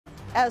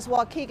As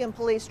Waukegan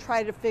police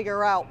try to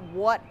figure out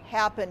what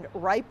happened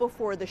right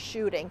before the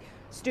shooting,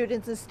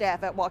 students and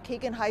staff at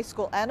Waukegan High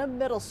School and a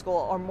middle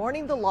school are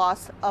mourning the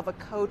loss of a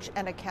coach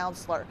and a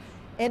counselor.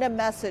 In a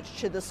message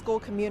to the school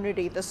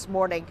community this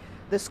morning,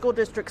 the school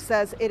district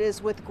says it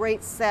is with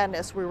great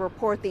sadness we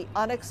report the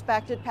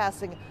unexpected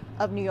passing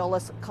of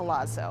Neolis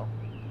Collazo.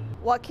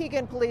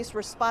 Waukegan police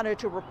responded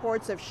to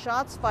reports of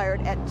shots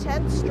fired at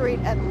 10th Street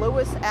and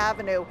Lewis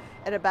Avenue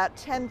at about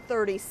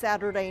 10:30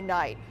 Saturday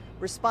night.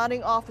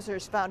 Responding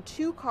officers found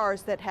two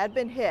cars that had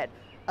been hit.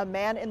 A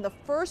man in the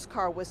first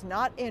car was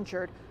not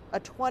injured. A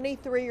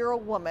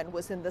 23-year-old woman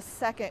was in the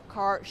second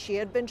car. She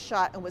had been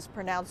shot and was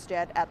pronounced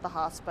dead at the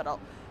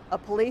hospital. A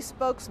police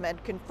spokesman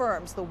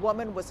confirms the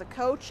woman was a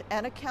coach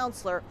and a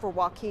counselor for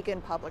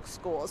Waukegan Public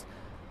Schools.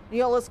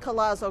 Neolis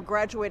Collazo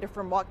graduated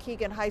from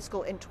Waukegan High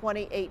School in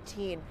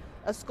 2018.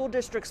 A school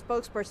district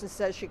spokesperson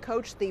says she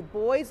coached the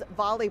boys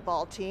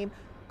volleyball team.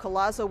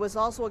 Collazo was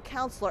also a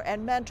counselor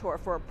and mentor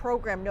for a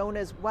program known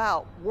as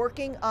WOW,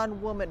 Working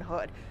on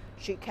Womanhood.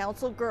 She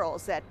counseled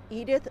girls at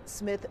Edith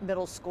Smith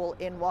Middle School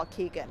in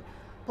Waukegan.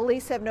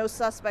 Police have no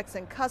suspects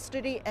in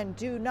custody and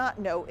do not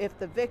know if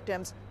the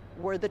victims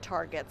were the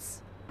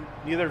targets.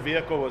 Neither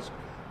vehicle was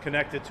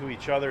connected to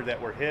each other that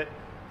were hit.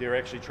 They were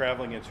actually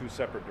traveling in two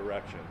separate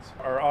directions.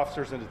 Our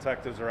officers and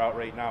detectives are out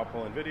right now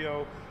pulling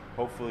video.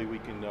 Hopefully we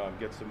can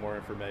get some more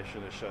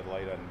information to shed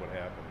light on what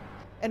happened.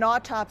 An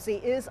autopsy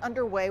is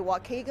underway.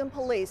 Waukegan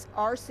police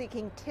are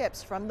seeking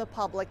tips from the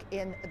public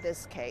in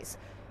this case.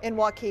 In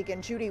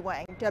Waukegan, Judy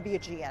Wang,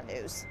 WGN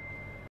News.